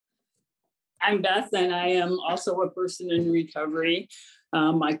I'm Beth, and I am also a person in recovery.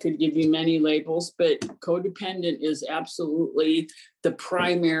 I could give you many labels, but codependent is absolutely the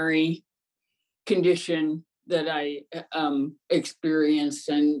primary condition that I experienced,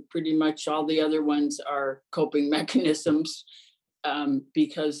 and pretty much all the other ones are coping mechanisms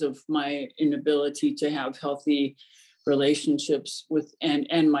because of my inability to have healthy relationships with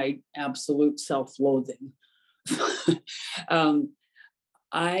and my absolute self-loathing.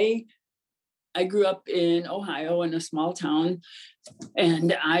 I grew up in Ohio in a small town,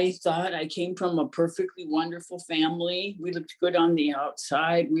 and I thought I came from a perfectly wonderful family. We looked good on the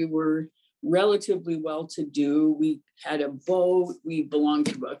outside. We were relatively well-to-do. We had a boat. We belonged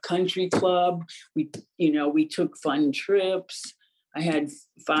to a country club. We took fun trips. I had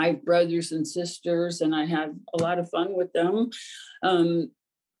 5 brothers and sisters, and I had a lot of fun with them.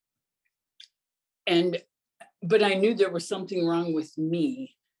 But I knew there was something wrong with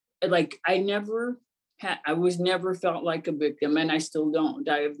me. Like I was never felt like a victim, and I still don't.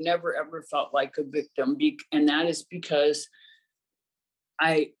 I have never ever felt like a victim, and that is because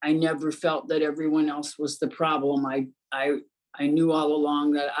I never felt that everyone else was the problem. I knew all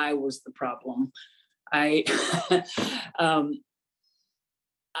along that I was the problem. I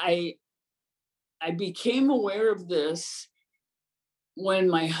became aware of this when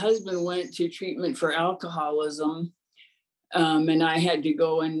my husband went to treatment for alcoholism. And I had to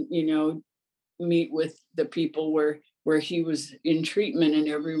go and, meet with the people where he was in treatment, and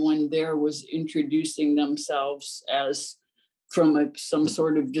everyone there was introducing themselves as from some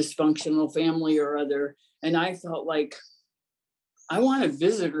sort of dysfunctional family or other. And I felt like, I want a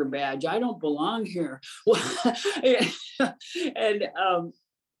visitor badge. I don't belong here.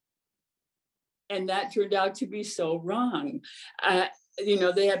 And that turned out to be so wrong.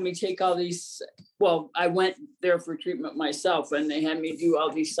 They had me take all these, I went there for treatment myself, and they had me do all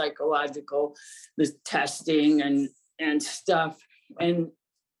these psychological testing and stuff. And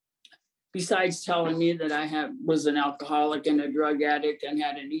besides telling me that I was an alcoholic and a drug addict and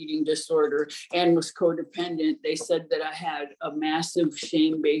had an eating disorder and was codependent, they said that I had a massive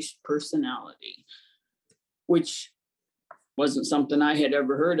shame-based personality, which wasn't something I had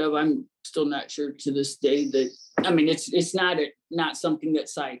ever heard of. I'm still not sure to this day that, it's not something that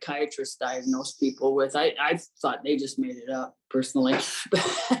psychiatrists diagnose people with. I thought they just made it up personally.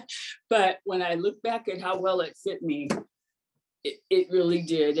 But when I look back at how well it fit me, it really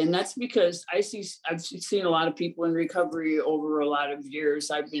did. And that's because I've seen a lot of people in recovery over a lot of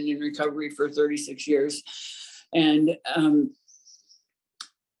years. I've been in recovery for 36 years. And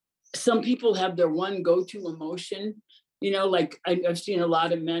some people have their one go-to emotion. Like I've seen a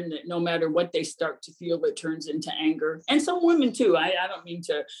lot of men that no matter what they start to feel, it turns into anger. And some women too. I don't mean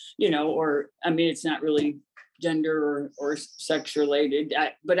to, it's not really gender or sex related,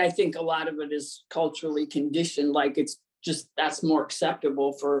 but I think a lot of it is culturally conditioned. Like it's just, that's more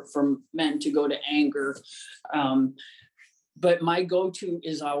acceptable for men to go to anger. But my go-to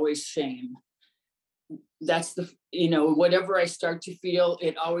is always shame. That's whatever I start to feel,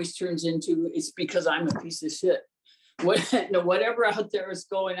 it always turns into, it's because I'm a piece of shit. Whatever out there is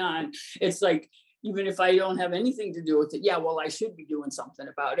going on, it's like, even if I don't have anything to do with it, I should be doing something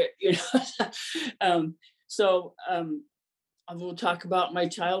about it. So I will talk about my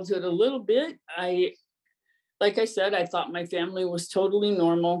childhood a little bit. Like I said, I thought my family was totally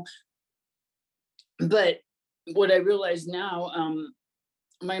normal. But what I realize now,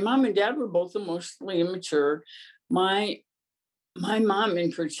 my mom and dad were both emotionally immature. My mom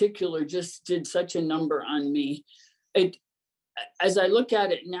in particular just did such a number on me. As I look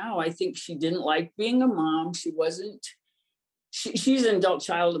at it now, I think she didn't like being a mom. She's an adult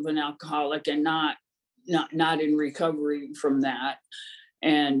child of an alcoholic and not in recovery from that.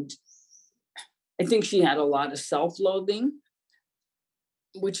 And I think she had a lot of self-loathing,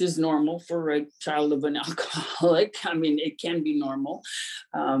 which is normal for a child of an alcoholic. It can be normal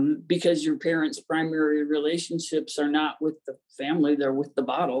because your parents' primary relationships are not with the family, they're with the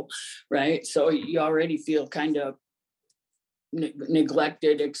bottle, right? So you already feel kind of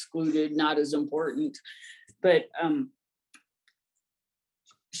neglected, excluded, not as important. But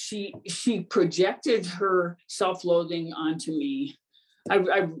she projected her self-loathing onto me.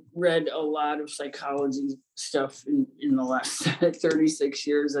 I've read a lot of psychology stuff in the last 36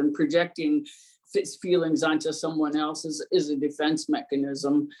 years, and projecting feelings onto someone else is a defense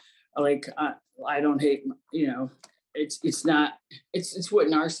mechanism. Like I don't hate, it's not, it's what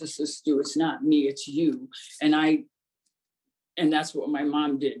narcissists do. It's not me, it's you. And that's what my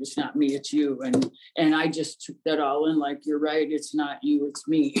mom did. It's not me, it's you. And I just took that all in, like, you're right, it's not you, it's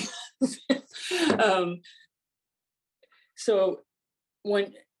me. So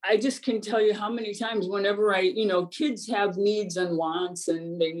when I just can tell you how many times whenever kids have needs and wants,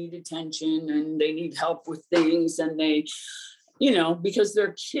 and they need attention and they need help with things, and they, because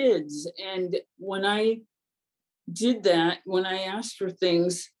they're kids. And when I did that, when I asked for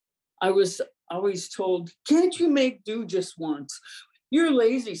things, I was always told, can't you make do just once? You're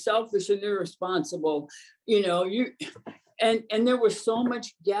lazy, selfish, and irresponsible. And there was so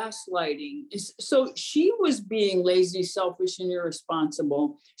much gaslighting. So she was being lazy, selfish, and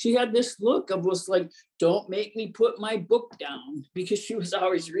irresponsible. She had this look of was like, don't make me put my book down, because she was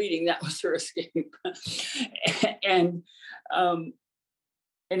always reading. That was her escape. And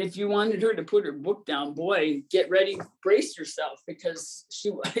if you wanted her to put her book down, boy, get ready, brace yourself, because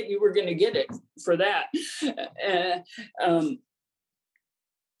you were going to get it for that.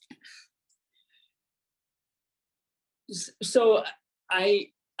 So I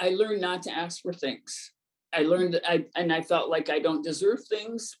learned not to ask for things. I learned that I felt like I don't deserve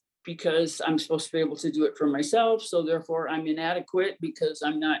things because I'm supposed to be able to do it for myself. So therefore I'm inadequate because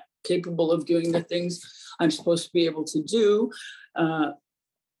I'm not capable of doing the things I'm supposed to be able to do.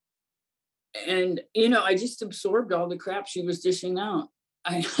 And I just absorbed all the crap she was dishing out.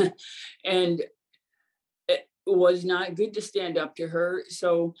 And it was not good to stand up to her.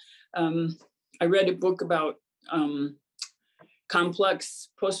 So I read a book about complex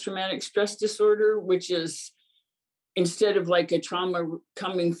post-traumatic stress disorder, which is, instead of like a trauma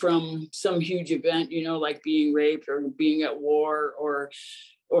coming from some huge event, like being raped or being at war or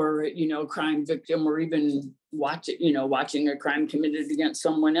crime victim, or even watching a crime committed against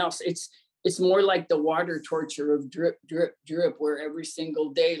someone else. It's more like the water torture of drip, drip, drip, where every single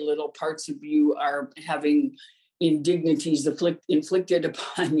day little parts of you are having indignities inflicted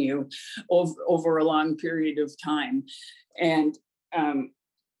upon you over a long period of time. And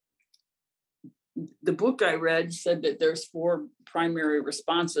the book I read said that there's 4 primary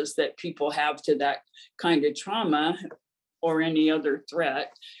responses that people have to that kind of trauma or any other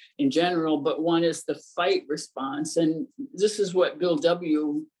threat in general, but one is the fight response. And this is what Bill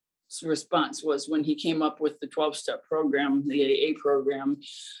W.'s response was when he came up with the 12-step program, the AA program,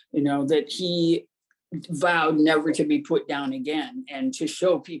 that he vowed never to be put down again, and to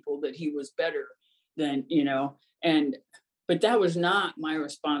show people that he was better than, but that was not my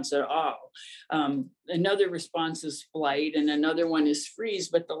response at all. Another response is flight, and another one is freeze,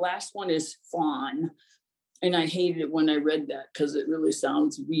 but the last one is fawn. And I hated it when I read that because it really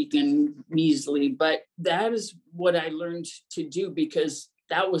sounds weak and measly, but that is what I learned to do, because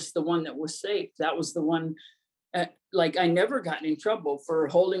that was the one that was safe. That was the one, I never got in trouble for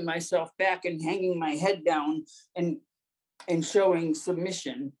holding myself back and hanging my head down and showing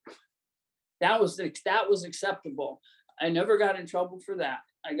submission. That was acceptable. I never got in trouble for that.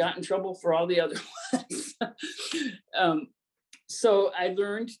 I got in trouble for all the other ones. So I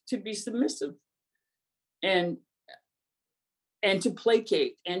learned to be submissive and to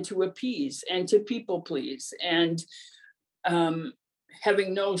placate and to appease and to people please, and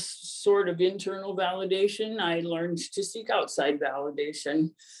having no sort of internal validation, I learned to seek outside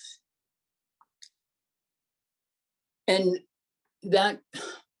validation. And that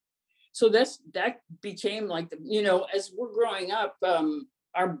became like, as we're growing up,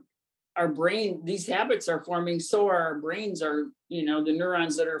 our brain, these habits are forming, so our brains are, the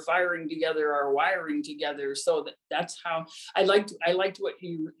neurons that are firing together are wiring together. So that's how I liked what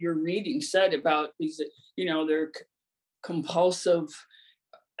your reading said about these, they're compulsive.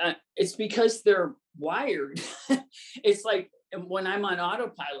 It's because they're wired. It's like when I'm on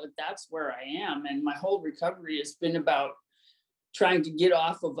autopilot, that's where I am. And my whole recovery has been about trying to get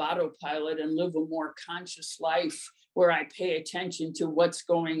off of autopilot and live a more conscious life where I pay attention to what's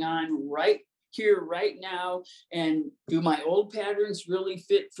going on right here, right now. And do my old patterns really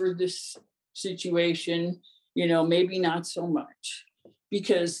fit for this situation? Maybe not so much,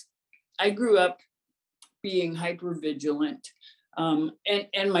 because I grew up being hyper vigilant.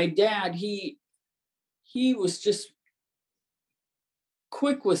 And my dad, he was just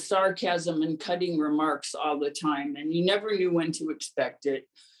quick with sarcasm and cutting remarks all the time, and you never knew when to expect it.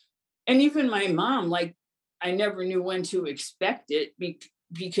 And even my mom, I never knew when to expect it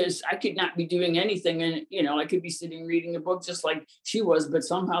because I could not be doing anything, and I could be sitting reading a book just like she was, but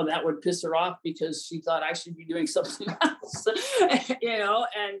somehow that would piss her off because she thought I should be doing something else.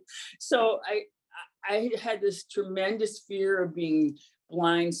 And so I had this tremendous fear of being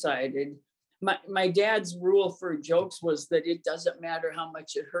blindsided. My dad's rule for jokes was that it doesn't matter how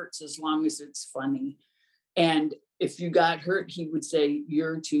much it hurts as long as it's funny. And if you got hurt, he would say,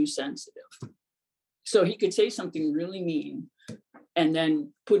 you're too sensitive. So he could say something really mean and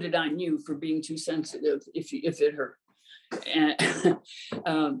then put it on you for being too sensitive if it hurt. And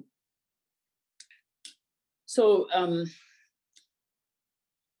so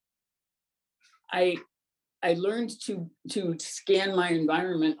I learned to scan my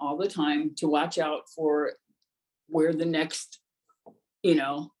environment all the time, to watch out for where the next,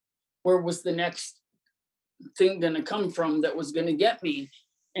 where was the next thing going to come from that was going to get me.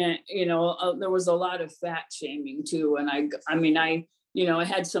 And there was a lot of fat shaming too, and I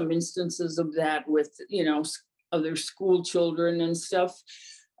had some instances of that with other school children and stuff,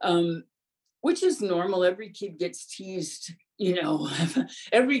 which is normal. Every kid gets teased.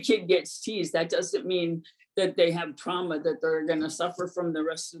 Every kid gets teased. That doesn't mean that they have trauma that they're going to suffer from the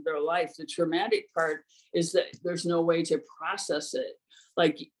rest of their life. The traumatic part is that there's no way to process it.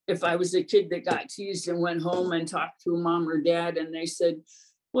 Like if I was a kid that got teased and went home and talked to mom or dad, and they said,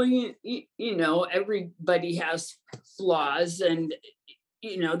 well, everybody has flaws, and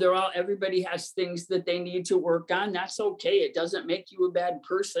everybody has things that they need to work on. That's okay. It doesn't make you a bad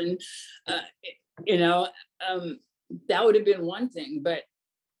person. That would have been one thing, but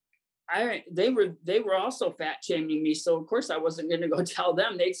they were also fat shaming me. So of course I wasn't going to go tell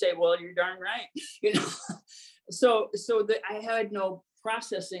them. They'd say, well, you're darn right. So that I had no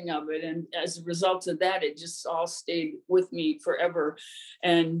processing of it. And as a result of that, it just all stayed with me forever.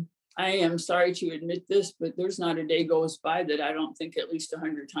 And I am sorry to admit this, but there's not a day goes by that I don't think at least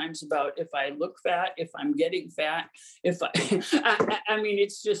 100 times about if I look fat, if I'm getting fat, if I mean,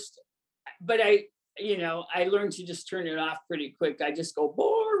 it's just, but I learned to just turn it off pretty quick. I just go,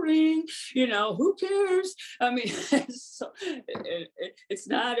 boring, who cares? I mean, it's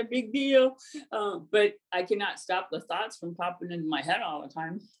not a big deal, but I cannot stop the thoughts from popping into my head all the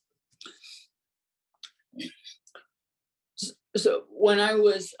time. So when I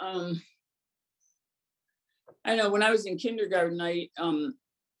was, when I was in kindergarten,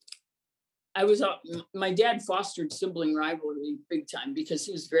 my dad fostered sibling rivalry big time because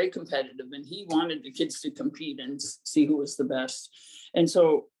he was very competitive and he wanted the kids to compete and see who was the best. And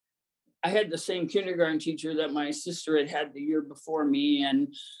so I had the same kindergarten teacher that my sister had the year before me.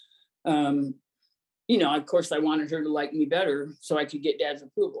 And, of course I wanted her to like me better so I could get dad's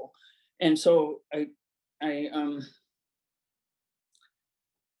approval. And so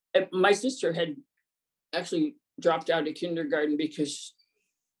my sister had actually dropped out of kindergarten because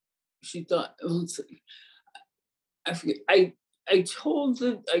she thought, I forget. I told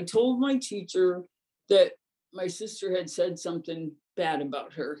my teacher that my sister had said something bad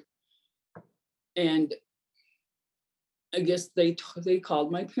about her, and I guess they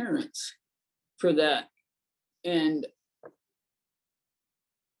called my parents for that. And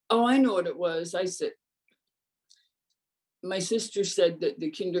I know what it was. I said, my sister said that the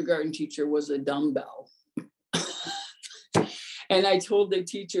kindergarten teacher was a dumbbell. And I told the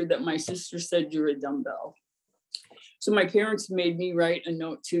teacher that my sister said, you're a dumbbell. So my parents made me write a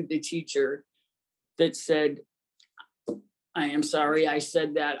note to the teacher that said, I am sorry I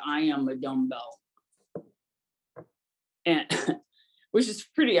said that. I am a dumbbell. And which is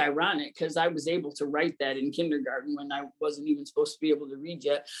pretty ironic because I was able to write that in kindergarten when I wasn't even supposed to be able to read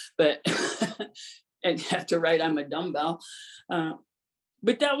yet, but and have to write I'm a dumbbell.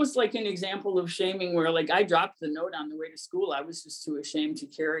 But that was like an example of shaming where like I dropped the note on the way to school. I was just too ashamed to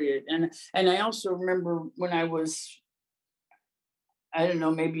carry it. And I also remember when I was, I don't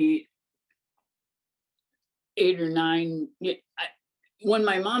know, maybe 8 or 9, when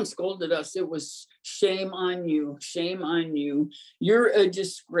my mom scolded us, it was shame on you, shame on you. You're a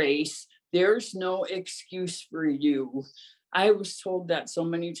disgrace. There's no excuse for you. I was told that so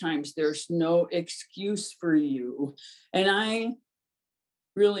many times, there's no excuse for you. And I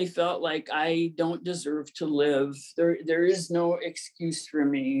really felt like I don't deserve to live. There is no excuse for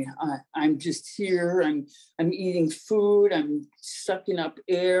me. I'm just here. I'm eating food. I'm sucking up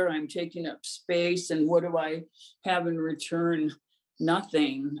air. I'm taking up space. And what do I have in return?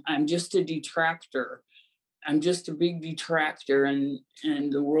 Nothing. I'm just a detractor. I'm just a big detractor, and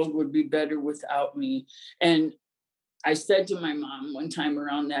the world would be better without me. And I said to my mom one time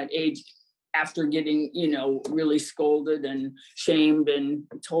around that age, after getting, really scolded and shamed and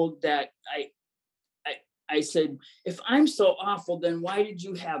told that, I said, if I'm so awful, then why did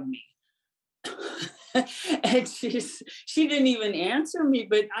you have me? And she didn't even answer me,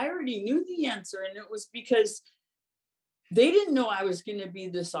 but I already knew the answer. And it was because they didn't know I was going to be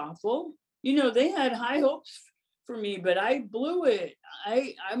this awful. They had high hopes for me, but I blew it.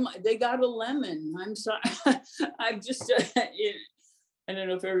 They got a lemon. I'm sorry. I'm just, I don't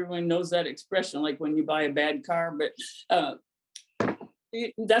know if everyone knows that expression, like when you buy a bad car, but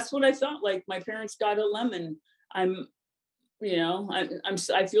that's what I felt like. My parents got a lemon. I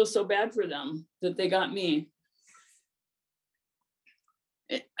feel so bad for them that they got me.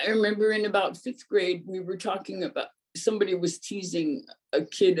 I remember in about 5th grade, we were talking about, somebody was teasing a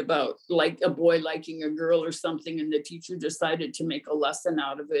kid about like a boy liking a girl or something, and the teacher decided to make a lesson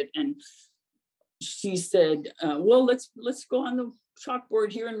out of it. And she said, well, let's go on the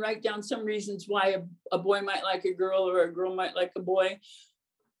chalkboard here and write down some reasons why a boy might like a girl or a girl might like a boy.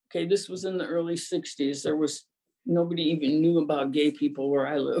 Okay, this was in the early 60s. There was, nobody even knew about gay people where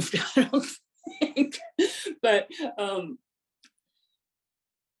I lived, I don't think. But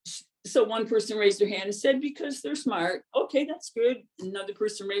so one person raised their hand and said, because they're smart. Okay, that's good. Another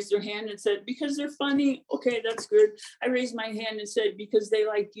person raised their hand and said, because they're funny. Okay, that's good. I raised my hand and said, because they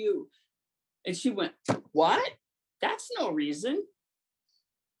like you. And she went, what? That's no reason.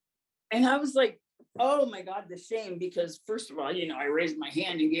 And I was like, oh my God, the shame, because first of all, you know, I raised my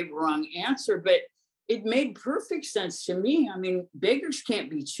hand and gave a wrong answer, but it made perfect sense to me. I mean, beggars can't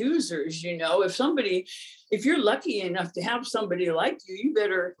be choosers, you know. If you're lucky enough to have somebody like you,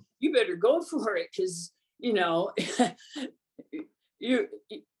 you better go for it, because, you know, you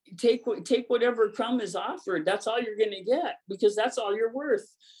take whatever crumb is offered. That's all you're going to get, because that's all you're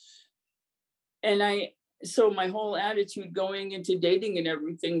worth. And so my whole attitude going into dating and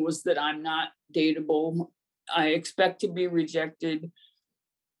everything was that I'm not dateable. I expect to be rejected.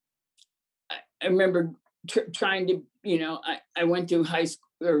 I remember trying to, you know, I went to high school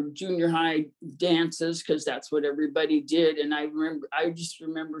or junior high dances because that's what everybody did. And I just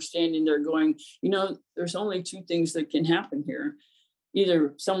remember standing there going, you know, there's only 2 things that can happen here.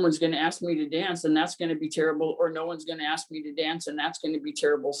 Either someone's going to ask me to dance and that's going to be terrible, or no one's going to ask me to dance and that's going to be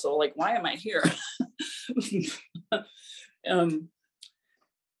terrible. So like, why am I here?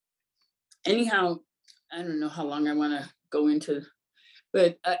 Anyhow, I don't know how long I want to go into,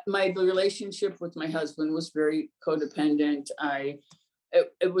 but my relationship with my husband was very codependent.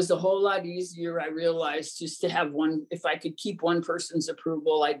 It was a whole lot easier, I realized, just to have one. If I could keep one person's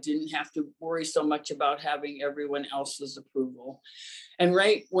approval, I didn't have to worry so much about having everyone else's approval. And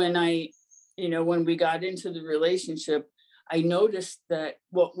right when when we got into the relationship, I noticed that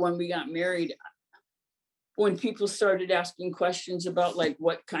when we got married, when people started asking questions about like,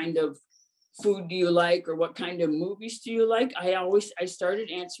 what kind of food do you like, or what kind of movies do you like, I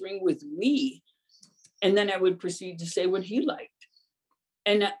started answering with we, and then I would proceed to say what he liked.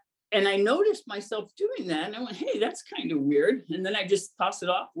 And I noticed myself doing that, and I went, hey, that's kind of weird. And then I just toss it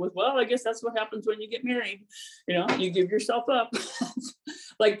off with, well, I guess that's what happens when you get married. You know, you give yourself up.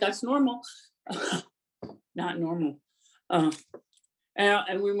 Like, that's normal. Not normal.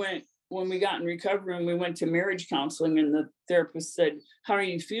 And we went, when we got in recovery, and we went to marriage counseling, and the therapist said, how are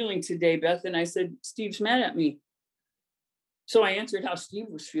you feeling today, Beth? And I said, Steve's mad at me. So I answered how Steve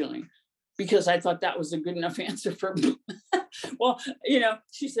was feeling, because I thought that was a good enough answer for me. Well, you know,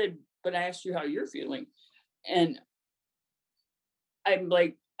 she said, but I asked you how you're feeling. And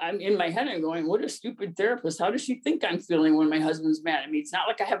I'm in my head, I'm going, what a stupid therapist. How does she think I'm feeling when my husband's mad at me? It's not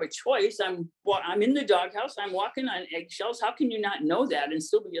like I have a choice. I'm in the doghouse. I'm walking on eggshells. How can you not know that and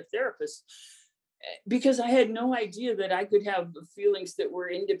still be a therapist? Because I had no idea that I could have feelings that were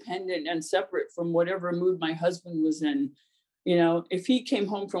independent and separate from whatever mood my husband was in. You know, if he came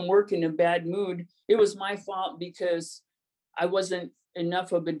home from work in a bad mood, it was my fault, because I wasn't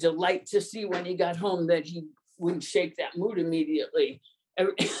enough of a delight to see when he got home that he wouldn't shake that mood immediately.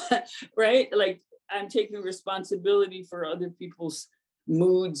 Right? Like, I'm taking responsibility for other people's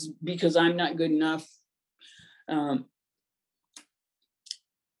moods because I'm not good enough. And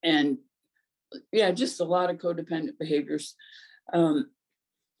yeah, just a lot of codependent behaviors.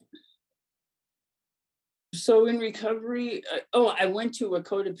 So in recovery, I went to a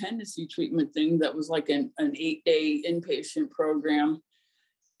codependency treatment thing that was like an 8-day inpatient program.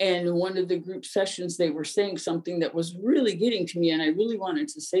 And one of the group sessions, they were saying something that was really getting to me, and I really wanted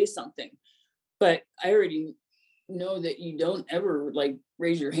to say something. But I already know that you don't ever like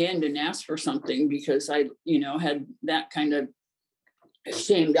raise your hand and ask for something, because I, had that kind of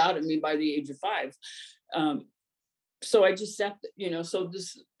shamed out of me by the age of 5. So I just sat, so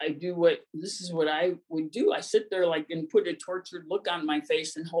this is what I would do. I sit there like and put a tortured look on my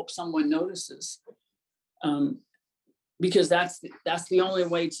face and hope someone notices. Because that's the only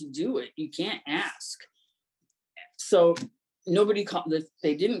way to do it. You can't ask. So nobody called,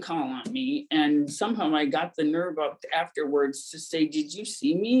 they didn't call on me. And somehow I got the nerve up afterwards to say, did you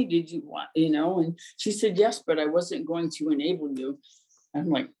see me? Did you want, and she said, yes, but I wasn't going to enable you. I'm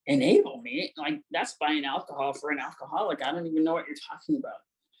like, enable me? Like, that's buying alcohol for an alcoholic. I don't even know what you're talking about.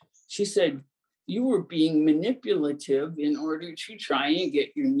 She said, you were being manipulative in order to try and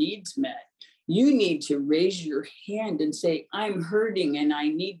get your needs met. You need to raise your hand and say, I'm hurting and I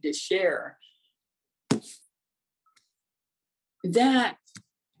need to share. that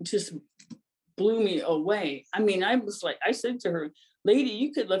just blew me away. I mean, I was like, I said to her, lady,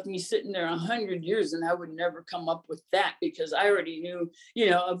 you could left me sitting there 100 years and I would never come up with that, because I already knew,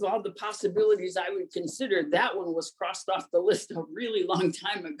 of all the possibilities I would consider, that one was crossed off the list a really long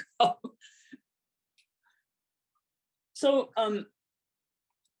time ago. So I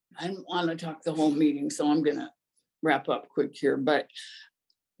don't want to talk the whole meeting, so I'm going to wrap up quick here. But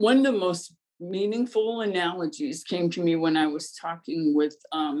one of the most meaningful analogies came to me when I was talking with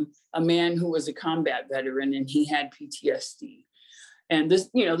a man who was a combat veteran, and he had PTSD. And this,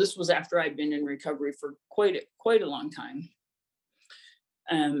 this was after I'd been in recovery for quite a long time.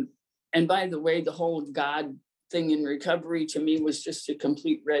 And by the way, the whole God thing in recovery to me was just a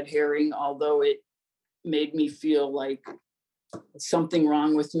complete red herring, although it made me feel like something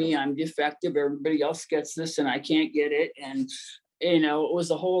wrong with me. I'm defective. Everybody else gets this and I can't get it. And, it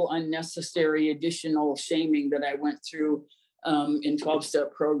was a whole unnecessary additional shaming that I went through in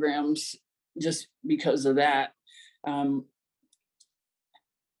 12-step programs just because of that.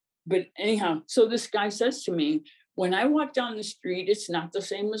 But anyhow, so this guy says to me, when I walk down the street, it's not the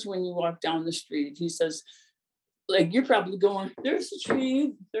same as when you walk down the street. He says, like, you're probably going, there's a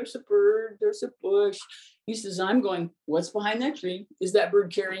tree, there's a bird, there's a bush. He says, I'm going, what's behind that tree? Is that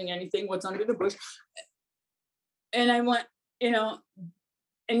bird carrying anything? What's under the bush? And I went,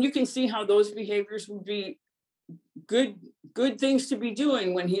 and you can see how those behaviors would be good things to be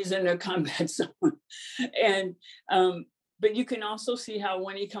doing when he's in a combat zone. And, but you can also see how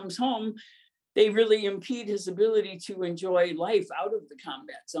when he comes home, they really impede his ability to enjoy life out of the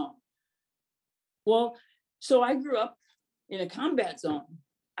combat zone. Well, so I grew up in a combat zone.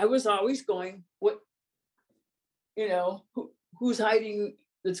 I was always going, who's hiding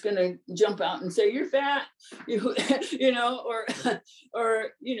that's going to jump out and say, you're fat, or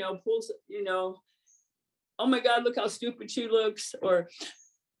pulls, oh my God, look how stupid she looks, or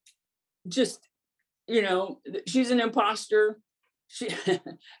just, she's an imposter.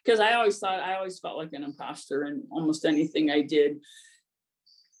 Because I always felt like an imposter in almost anything I did.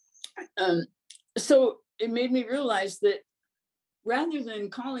 So it made me realize that rather than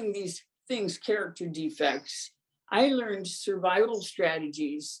calling these things character defects, I learned survival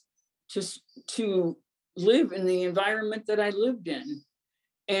strategies to live in the environment that I lived in.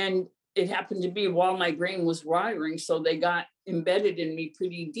 And it happened to be while my brain was wiring, so they got embedded in me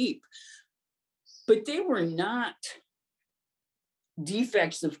pretty deep. But they were not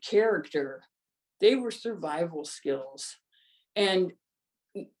defects of character. They were survival skills. And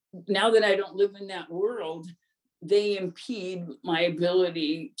now that I don't live in that world, they impede my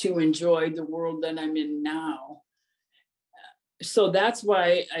ability to enjoy the world that I'm in now. So that's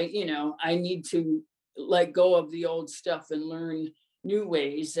why I need to let go of the old stuff and learn new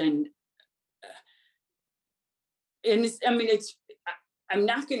ways. And I'm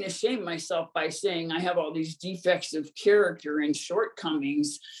not going to shame myself by saying I have all these defects of character and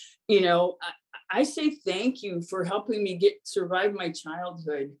shortcomings. I say thank you for helping me survive my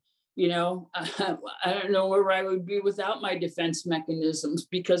childhood. I don't know where I would be without my defense mechanisms,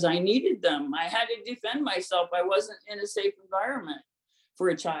 because I needed them. I had to defend myself. I wasn't in a safe environment for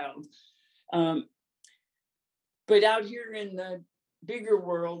a child. But out here in the bigger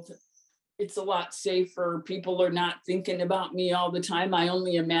world, it's a lot safer. People are not thinking about me all the time. I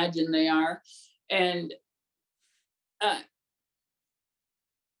only imagine they are. And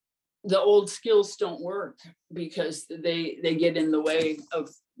the old skills don't work because they get in the way of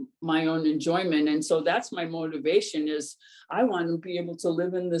my own enjoyment. And so that's my motivation, is I want to be able to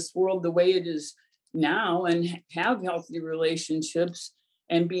live in this world the way it is now and have healthy relationships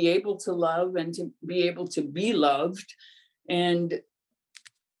and be able to love and to be able to be loved. And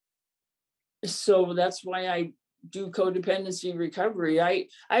so that's why I do codependency recovery. I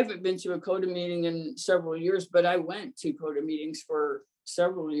haven't been to a CODA meeting in several years, but I went to CODA meetings for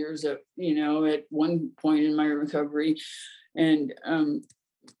several years at one point in my recovery. And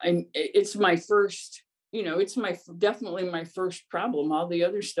it's my first, it's definitely my first problem. All the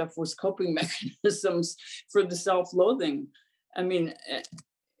other stuff was coping mechanisms for the self-loathing. I mean,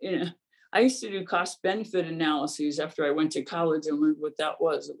 I used to do cost benefit analyses after I went to college and learned what that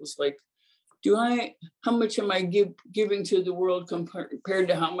was. It was like, how much am I giving to the world compared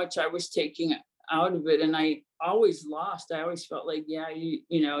to how much I was taking out of it? And I always lost. I always felt like, yeah,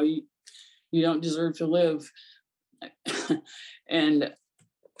 you don't deserve to live. And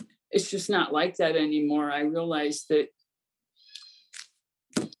it's just not like that anymore. I realized that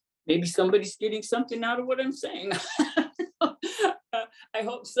maybe somebody's getting something out of what I'm saying. I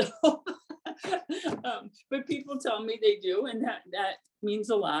hope so. But people tell me they do, and that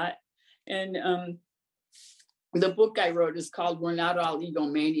means a lot. And the book I wrote is called We're Not All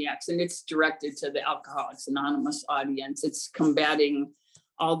Egomaniacs, and it's directed to the Alcoholics Anonymous audience. It's combating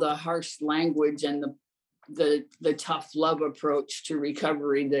all the harsh language and the tough love approach to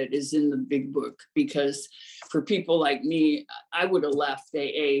recovery that is in the big book. Because for people like me, I would have left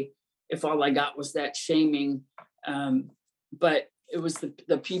AA if all I got was that shaming. But it was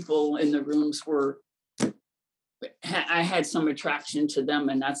the people in the rooms I had some attraction to them,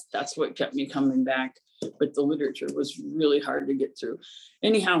 and that's what kept me coming back. But the literature was really hard to get through.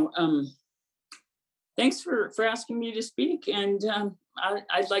 Anyhow, thanks for asking me to speak, and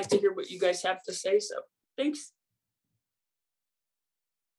I'd like to hear what you guys have to say. So thanks.